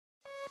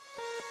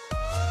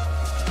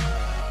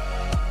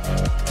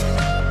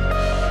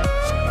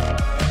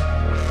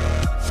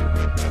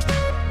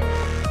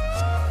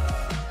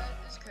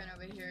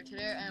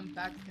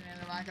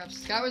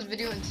Minecraft Skywars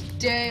video, and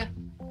today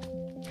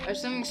I have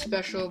something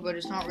special, but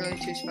it's not really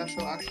too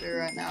special actually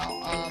right now.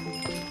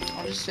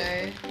 I'll just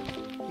say,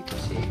 you can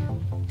see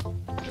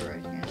the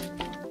right hand.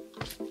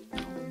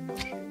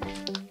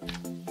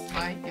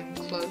 I am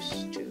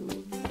close to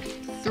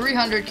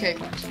 300k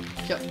coins.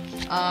 So,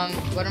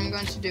 what I'm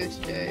going to do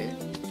today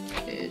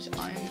is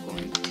I'm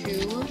going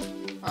to,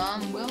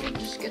 well,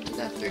 just get to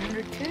that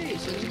 300k.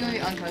 So this is gonna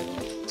be uncut.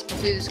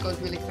 Hopefully this goes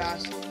really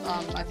fast.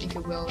 I think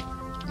it will.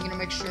 I'm gonna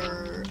make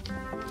sure.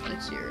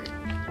 Let's see here.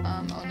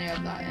 Only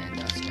have that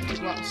and skip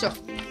as well. So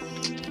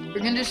we're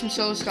gonna do some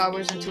solo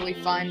Skywars until we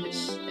find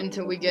this,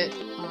 until we get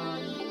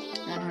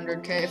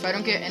 100k. If I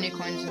don't get any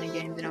coins in the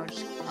game, then I'll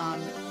just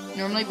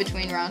normally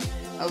between rounds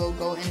I will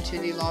go into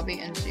the lobby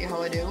and see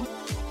how I do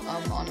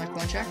on my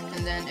coin check,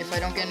 and then if I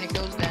don't get any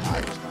kills, then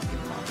I just don't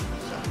give a fuck.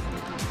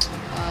 So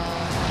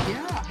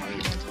yeah, how are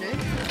you doing today?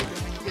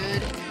 Doing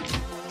good.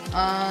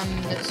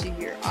 Let's see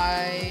here.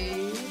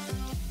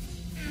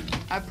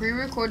 I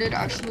pre-recorded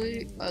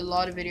actually a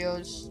lot of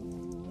videos,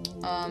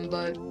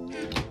 but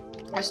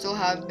I still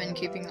have been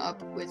keeping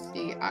up with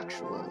the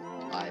actual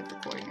live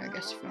recording, I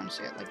guess, if you want to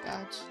say it like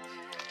that.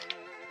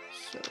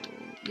 So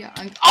yeah,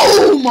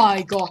 oh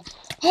my god,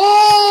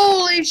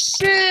 holy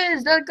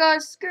shit, that guy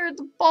scared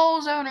the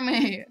balls out of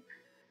me.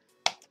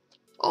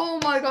 Oh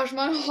my gosh,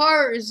 my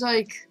heart is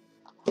like,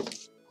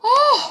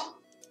 oh,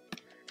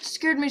 it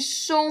scared me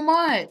so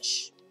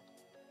much.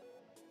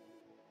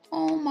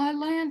 Oh my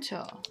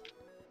Lanta.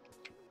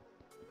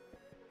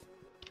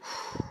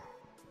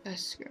 That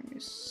scared me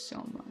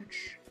so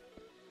much.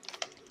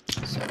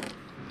 So,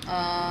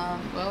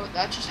 well,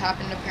 that just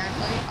happened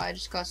apparently. I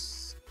just got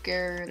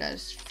scared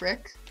as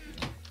frick.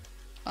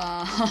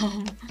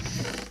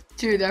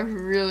 Dude, that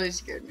really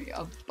scared me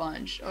a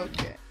bunch.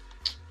 Okay.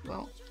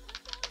 Well,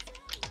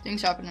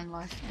 things happen in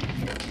life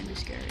and they can be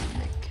scary.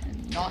 They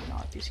cannot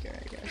not be scary,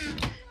 I guess.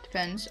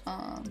 Depends. Put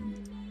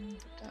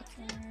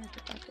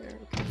that there,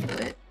 okay,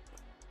 lit.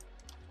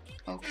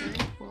 Okay,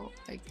 well,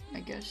 I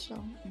guess so.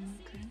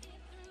 Okay.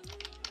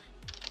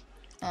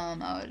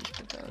 I'll just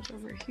put those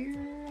over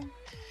here.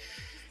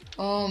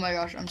 Oh my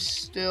gosh,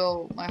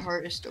 my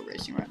heart is still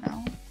racing right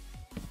now.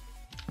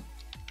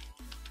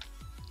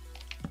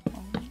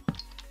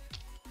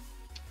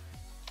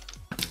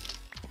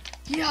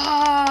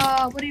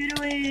 Yeah, what are you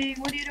doing?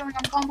 What are you doing?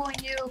 I'm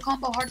comboing you.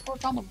 Combo, hardcore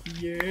combo.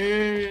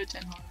 Yeah,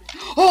 10 hard.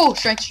 Oh,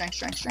 strength.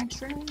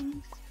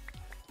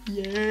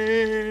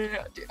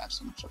 Yeah. Dude, I have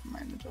so much stuff in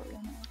my inventory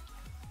right now.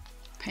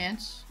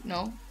 Pants?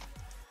 No.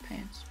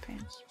 Pants.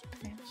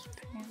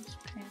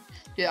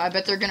 Yeah, I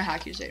bet they're gonna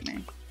hack you, say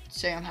me.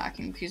 Say I'm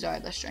hacking because I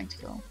had that strength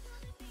kill.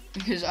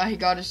 Because I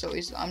got it so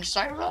easily. I'm just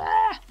like,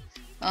 ah!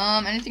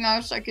 Anything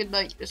else I could,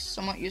 like, is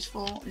somewhat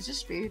useful? Is this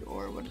speed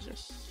or what is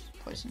this?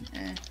 Poison?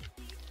 Don't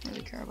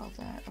really care about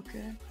that.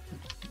 Okay.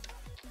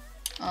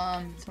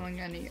 Throwing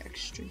any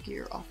extra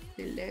gear off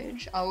the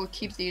ledge. I will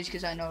keep these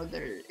because I know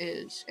there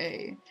is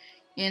a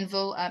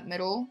anvil at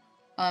middle.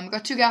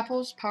 Got 2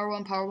 apples, power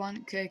 1.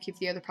 Okay, keep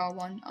the other power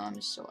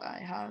 1. So I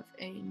have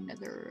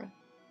another,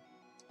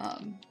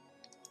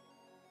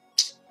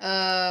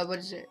 what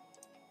is it?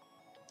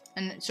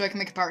 And so I can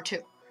make a power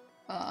 2.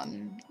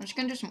 I'm just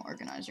gonna do some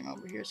organizing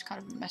over here. It's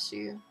kind of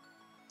messy.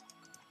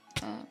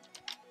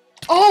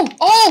 Oh,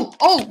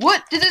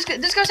 what? Did this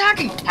guy's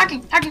hacking. Oh,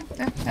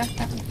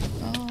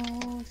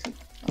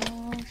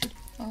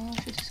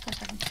 shit, this guy's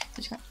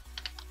hacking.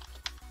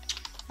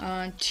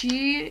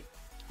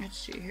 Let's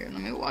see here.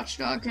 Let me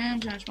watchdog him.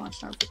 Change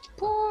watchdog with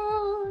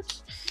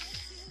reports.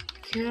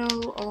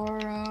 Kill,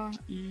 aura,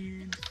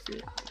 and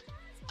fly.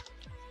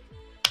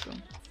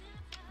 Boom.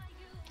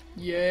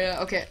 Yeah,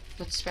 okay.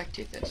 Let's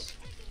spectate this.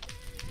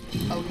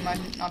 Oh, we might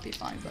not be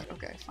fine, but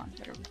okay, fine,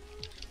 whatever.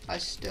 I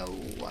still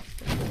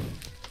watched it.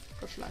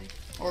 Or fly.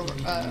 Or,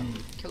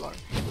 kill aura.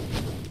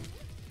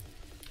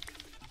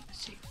 Let's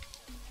see.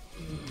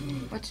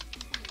 What?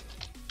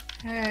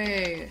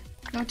 Hey.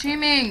 No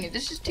teaming!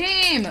 This is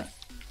team!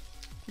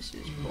 This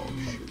is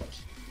bullshit.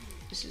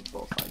 This is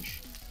bull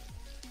fudge.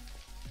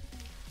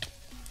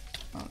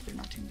 Oh, they're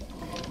not team.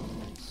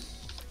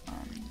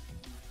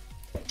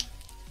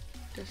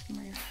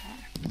 Definitely a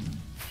hack.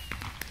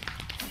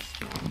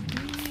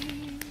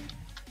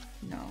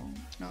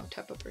 No,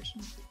 type of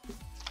person.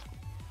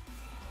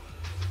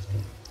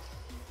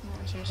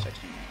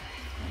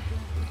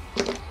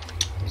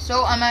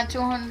 So I'm at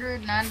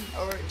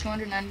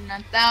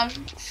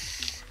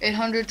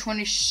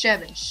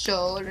 299,827.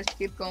 So let's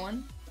keep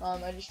going.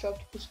 I just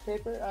dropped a piece of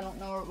paper. I don't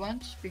know where it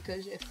went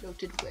because it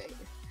floated away.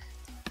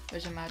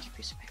 There's a magic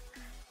piece of paper.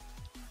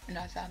 And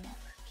I found that.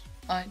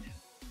 I knew.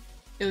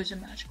 It was a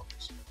magical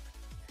piece of paper.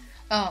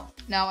 Oh,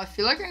 now I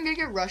feel like I'm gonna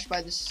get rushed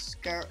by this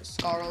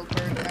Scarlet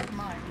bird. Never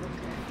mind.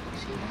 Okay.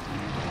 See what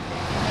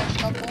I just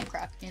got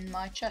bullcrap in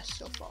my chest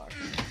so far.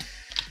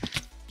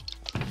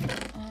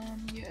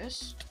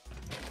 Yes.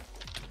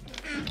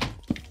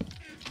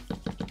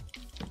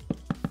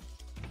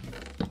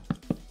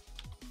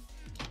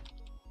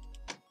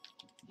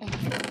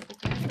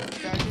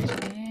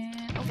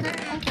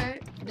 Okay.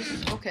 This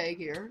is okay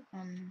here.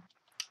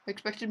 I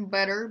expected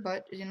better,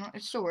 but you know,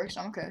 it still works.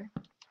 I'm okay.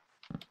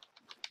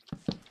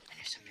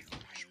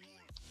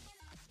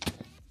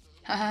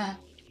 Haha.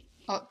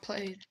 Oh, it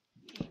played.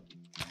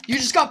 You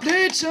just got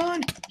played,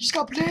 son! You just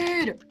got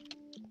played!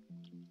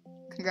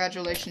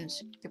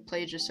 Congratulations, you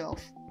played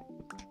yourself.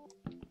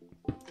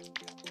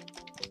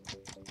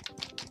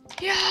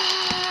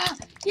 Yeah!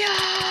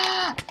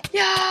 Yeah!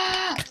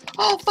 Yeah!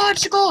 Oh,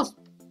 fudgesicles!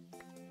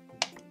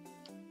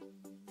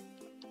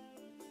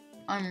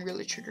 I'm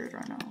really triggered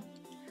right now.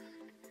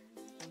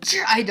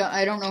 I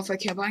don't know if I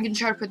can, but I'm gonna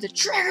try to put the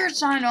trigger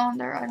sign on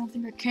there. I don't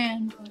think I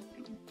can, but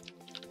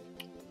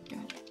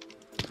yeah.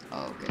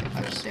 Oh, okay,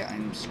 I just say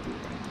I'm screwed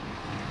right now.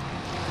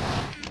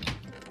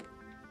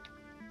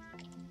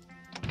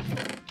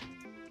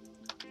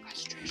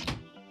 Concentration.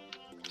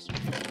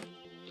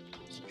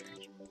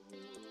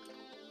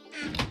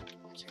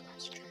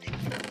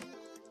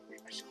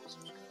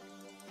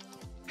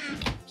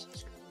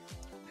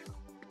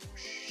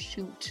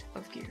 Shoot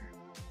of gear.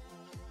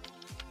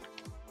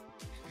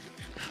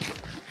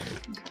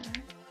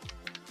 Okay.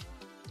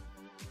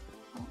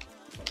 Oh.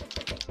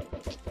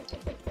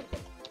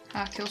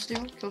 Ah, kill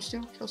steal, kill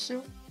steal, kill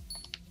steal.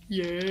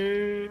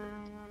 Yeah.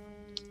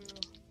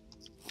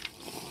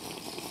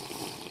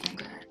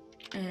 Okay.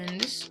 And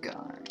this guy,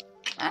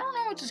 I don't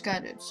know what this guy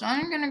did, so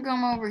I'm gonna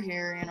come over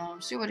here, you know,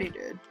 see what he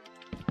did.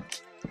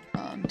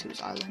 To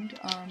his island.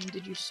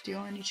 Did you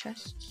steal any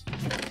chests?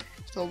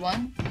 Stole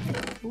one.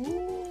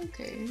 Ooh,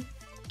 okay.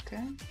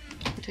 Okay.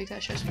 We'll take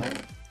that chest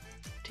plate.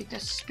 Take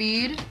that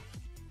speed.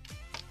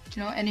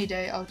 You know, any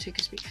day I'll take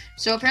a speed.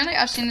 So apparently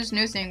I've seen this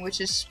new thing, which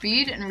is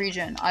speed and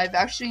regen. I've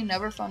actually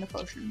never found a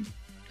potion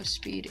of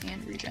speed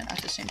and regen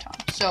at the same time.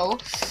 So,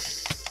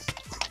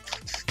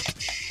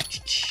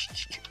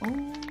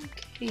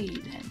 okay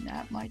then,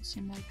 that might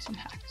seem like some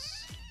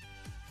hacks.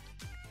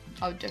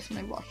 I would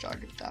definitely watch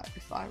out of that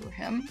if I were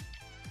him.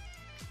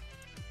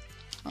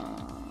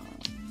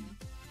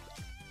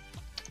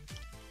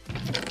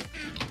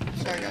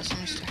 Sorry guys,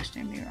 someone's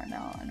texting me right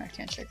now and I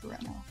can't check it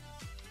right now.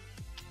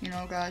 You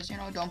know guys, you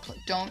know, don't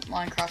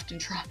Minecraft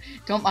and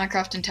don't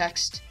Minecraft and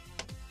text.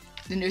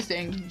 The new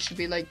thing should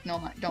be like,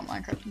 no, don't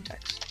Minecraft and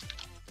text.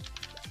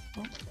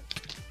 Oh.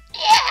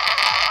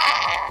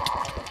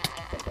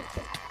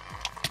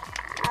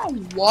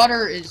 Yeah!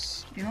 Water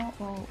is, you know,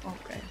 oh,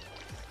 okay.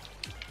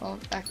 Well,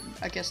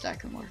 I guess that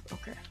can work.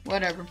 Okay,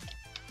 whatever.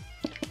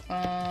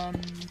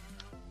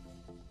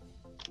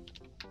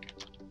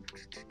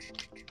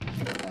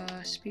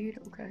 Speed,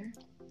 okay.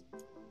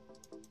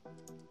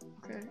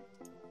 Okay.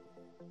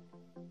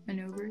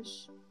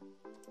 Maneuvers.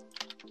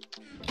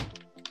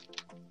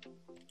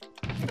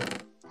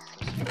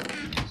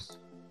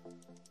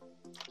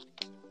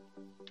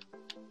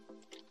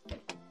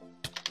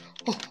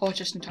 Oh,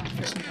 just in time,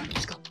 just in time.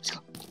 Let's go, let's go.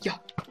 Yeah.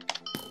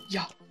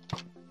 Yeah.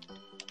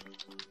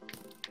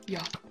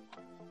 Yeah.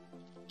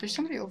 There's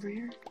somebody over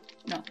here?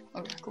 No.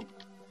 Okay, cool.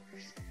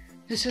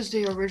 This is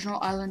the original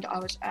island I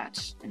was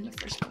at in the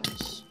first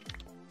place.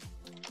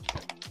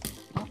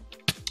 Oh,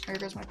 there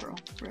goes my girl.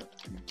 Rip.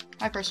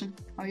 Hi, person.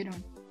 How you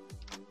doing?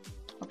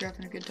 Hope you're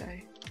having a good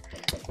day.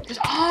 Cause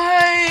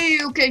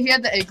okay, he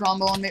had the egg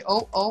combo on me.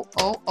 Oh,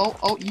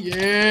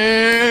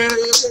 yeah.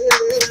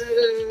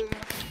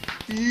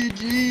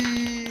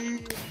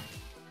 GG.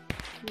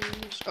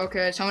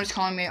 Okay, someone's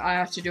calling me. I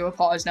have to do a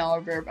pause now.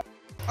 I'll be right back.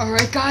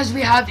 Alright guys,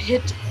 we have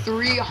hit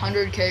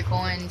 300k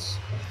coins.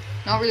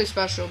 Not really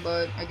special,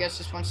 but I guess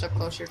it's one step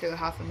closer to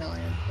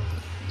 500,000.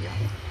 Yeah.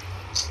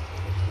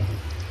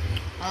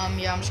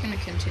 Yeah, I'm just gonna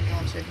continue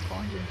on saving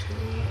coins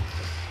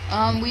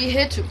until we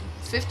hit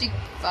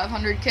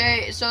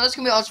 500k. So that's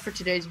gonna be all for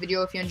today's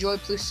video. If you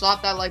enjoyed, please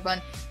slap that like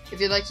button. If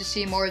you'd like to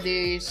see more of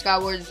the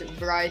Skywars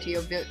variety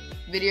of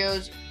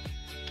videos,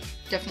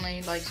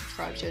 definitely like,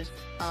 subscribe, share,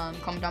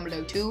 comment down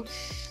below too.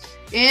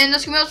 And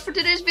that's gonna be all for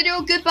today's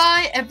video.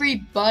 Goodbye,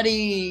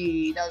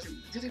 everybody. That was a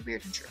really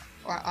weird intro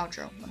or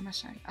outro. What am I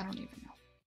saying? I don't even know.